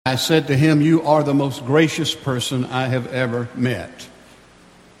I said to him, "You are the most gracious person I have ever met."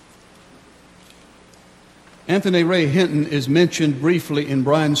 Anthony Ray Hinton is mentioned briefly in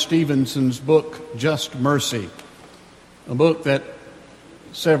Bryan Stevenson's book, Just Mercy, a book that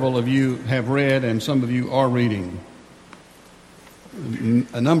several of you have read and some of you are reading.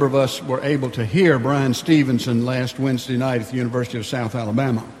 A number of us were able to hear Bryan Stevenson last Wednesday night at the University of South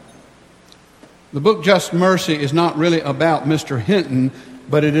Alabama. The book Just Mercy is not really about Mr. Hinton,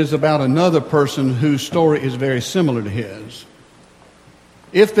 but it is about another person whose story is very similar to his.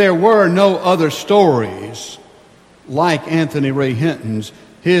 If there were no other stories like Anthony Ray Hinton's,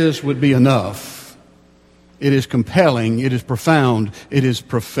 his would be enough. It is compelling, it is profound, it is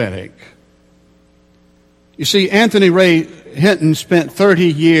prophetic. You see, Anthony Ray Hinton spent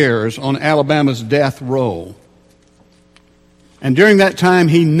 30 years on Alabama's death row. And during that time,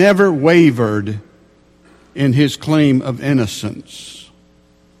 he never wavered in his claim of innocence.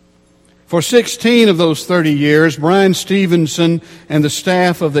 For 16 of those 30 years, Bryan Stevenson and the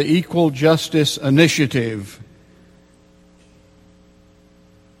staff of the Equal Justice Initiative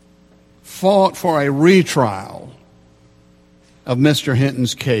fought for a retrial of Mr.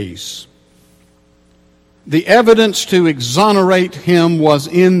 Hinton's case. The evidence to exonerate him was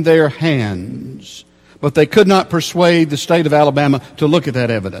in their hands, but they could not persuade the state of Alabama to look at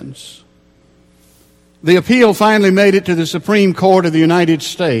that evidence. The appeal finally made it to the Supreme Court of the United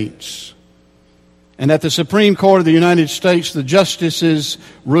States. And at the Supreme Court of the United States, the justices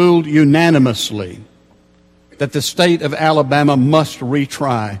ruled unanimously that the state of Alabama must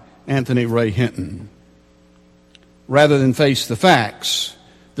retry Anthony Ray Hinton. Rather than face the facts,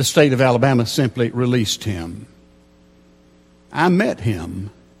 the state of Alabama simply released him. I met him.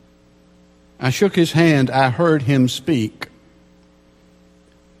 I shook his hand. I heard him speak.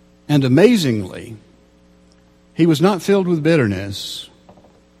 And amazingly, he was not filled with bitterness,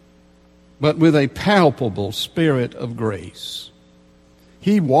 but with a palpable spirit of grace.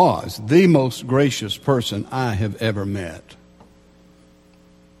 He was the most gracious person I have ever met.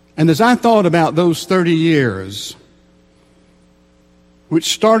 And as I thought about those 30 years,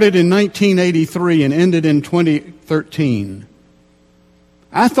 which started in 1983 and ended in 2013,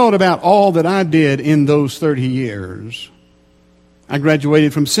 I thought about all that I did in those 30 years. I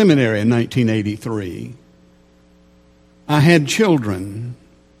graduated from seminary in 1983. I had children.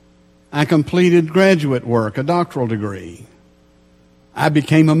 I completed graduate work, a doctoral degree. I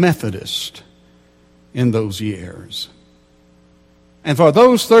became a Methodist in those years. And for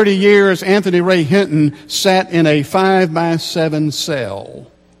those 30 years, Anthony Ray Hinton sat in a 5-by-7 cell,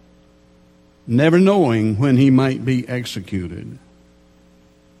 never knowing when he might be executed.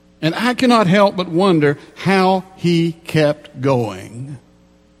 And I cannot help but wonder how he kept going.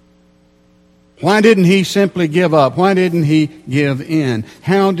 Why didn't he simply give up? Why didn't he give in?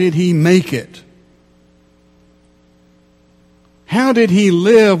 How did he make it? How did he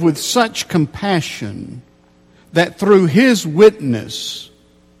live with such compassion that through his witness,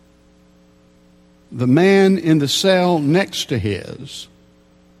 the man in the cell next to his,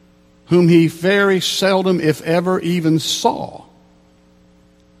 whom he very seldom, if ever, even saw,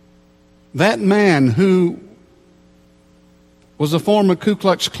 that man who was a former Ku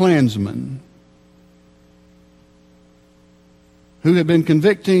Klux Klansman, who had been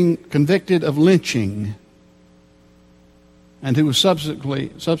convicted of lynching and who was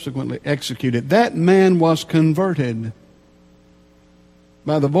subsequently executed, that man was converted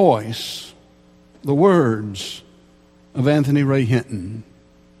by the voice, the words of Anthony Ray Hinton.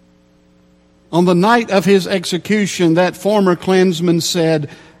 On the night of his execution, that former Klansman said,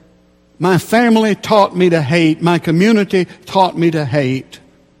 "My family taught me to hate. My community taught me to hate.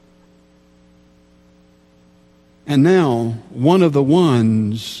 And now, one of the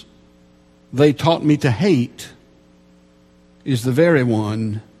ones they taught me to hate is the very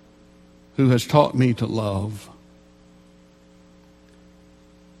one who has taught me to love."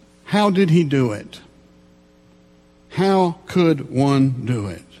 How did he do it? How could one do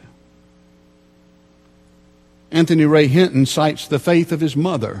it? Anthony Ray Hinton cites the faith of his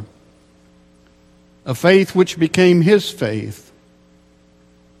mother, a faith which became his faith.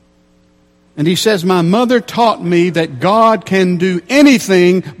 And he says, "My mother taught me that God can do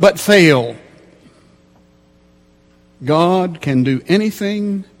anything but fail." God can do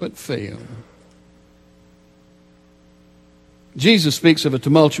anything but fail. Jesus speaks of a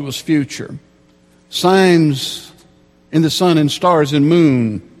tumultuous future, signs in the sun and stars and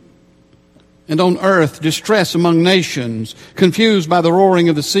moon, and on earth distress among nations, confused by the roaring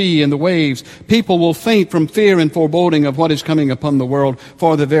of the sea and the waves. People will faint from fear and foreboding of what is coming upon the world,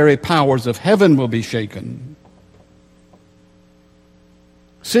 for the very powers of heaven will be shaken.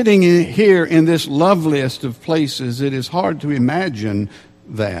 Sitting here in this loveliest of places, it is hard to imagine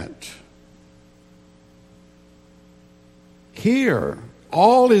that. Here,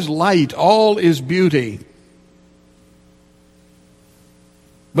 all is light, all is beauty.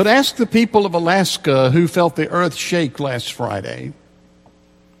 But ask the people of Alaska who felt the earth shake last Friday.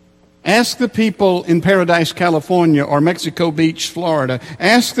 Ask the people in Paradise, California, or Mexico Beach, Florida.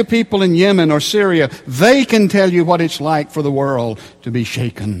 Ask the people in Yemen or Syria. They can tell you what it's like for the world to be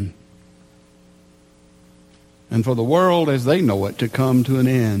shaken. And for the world as they know it to come to an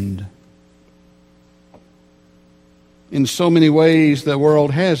end. In so many ways, the world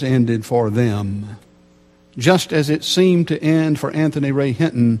has ended for them, just as it seemed to end for Anthony Ray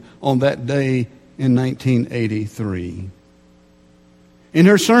Hinton on that day in 1983. In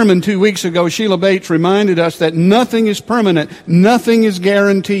her sermon 2 weeks ago, Sheila Bates reminded us that nothing is permanent, nothing is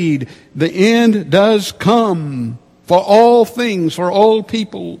guaranteed. The end does come for all things, for all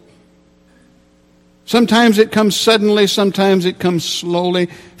people. Sometimes it comes suddenly, sometimes it comes slowly.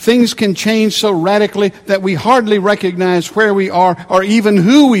 Things can change so radically that we hardly recognize where we are or even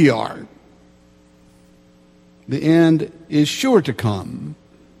who we are. The end is sure to come.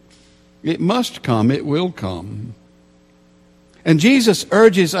 It must come, it will come. And Jesus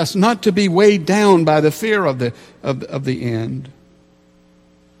urges us not to be weighed down by the fear of the end.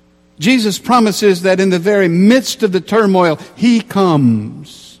 Jesus promises that in the very midst of the turmoil, He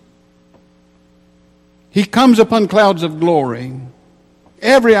comes. He comes upon clouds of glory.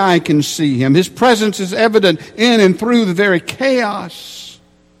 Every eye can see Him. His presence is evident in and through the very chaos.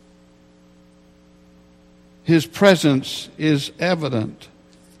 His presence is evident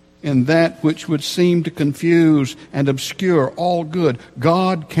in that which would seem to confuse and obscure all good.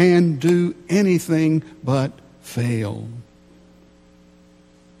 God can do anything but fail.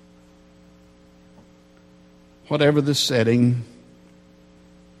 Whatever the setting,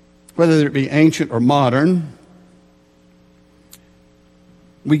 whether it be ancient or modern,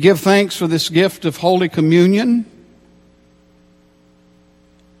 we give thanks for this gift of Holy Communion,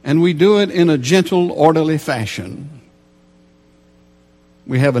 and we do it in a gentle, orderly fashion.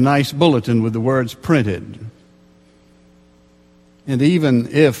 We have a nice bulletin with the words printed. And even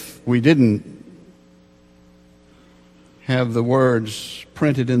if we didn't have the words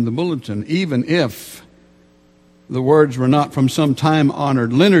printed in the bulletin, even if the words were not from some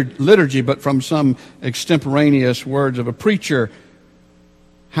time-honored liturgy, but from some extemporaneous words of a preacher,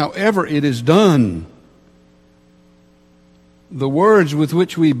 however it is done, the words with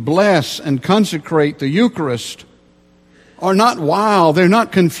which we bless and consecrate the Eucharist are not wild, they're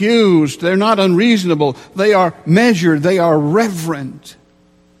not confused, they're not unreasonable, they are measured, they are reverent.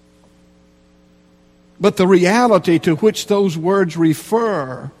 But the reality to which those words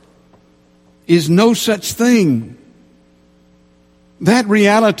refer is no such thing. That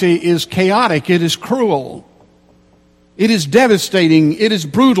reality is chaotic, it is cruel, it is devastating, it is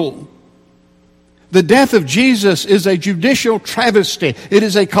brutal. The death of Jesus is a judicial travesty. It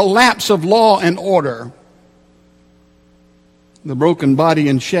is a collapse of law and order. The broken body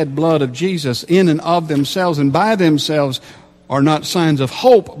and shed blood of Jesus in and of themselves and by themselves are not signs of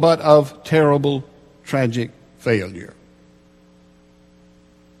hope, but of terrible, tragic failure.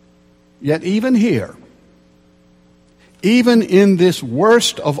 Yet even here, even in this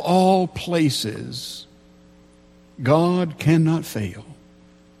worst of all places, God cannot fail.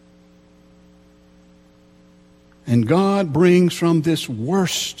 And God brings from this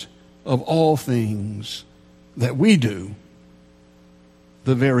worst of all things that we do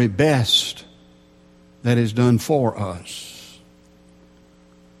the very best that is done for us.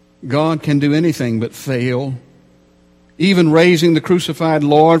 God can do anything but fail, even raising the crucified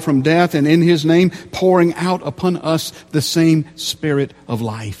Lord from death and in His name pouring out upon us the same Spirit of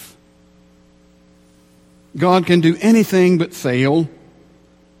life. God can do anything but fail.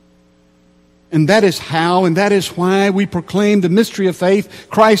 And that is how, and that is why we proclaim the mystery of faith.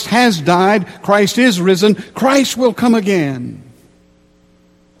 Christ has died. Christ is risen. Christ will come again.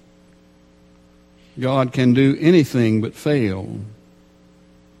 God can do anything but fail.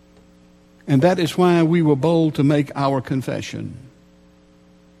 And that is why we were bold to make our confession.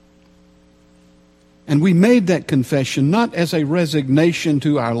 And we made that confession not as a resignation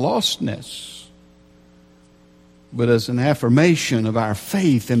to our lostness, but as an affirmation of our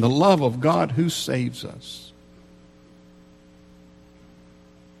faith in the love of God who saves us.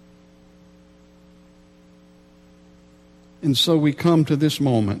 And so we come to this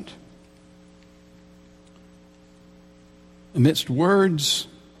moment amidst words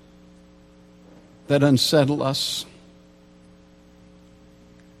that unsettle us,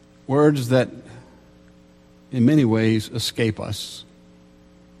 words that in many ways escape us.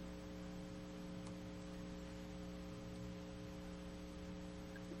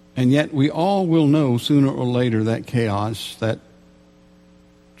 And yet we all will know sooner or later that chaos, that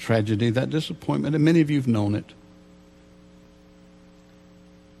tragedy, that disappointment, and many of you have known it.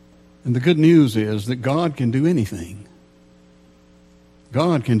 And the good news is that God can do anything.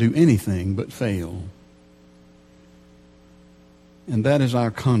 God can do anything but fail. And that is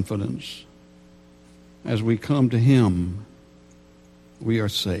our confidence. As we come to Him, we are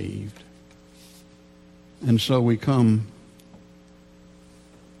saved. And so we come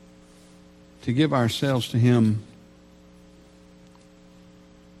to give ourselves to Him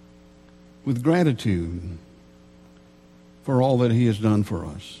with gratitude for all that He has done for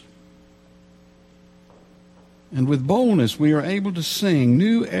us. And with boldness we are able to sing,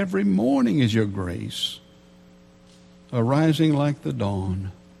 "New every morning is your grace, arising like the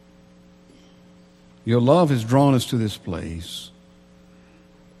dawn. Your love has drawn us to this place.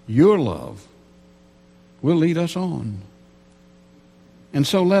 Your love will lead us on." And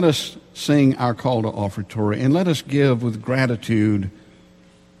so let us sing our call to offertory, and let us give with gratitude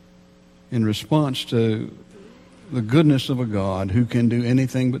in response to the goodness of a God who can do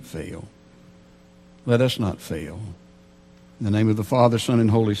anything but fail. Let us not fail. In the name of the Father, Son,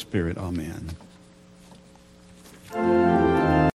 and Holy Spirit, amen.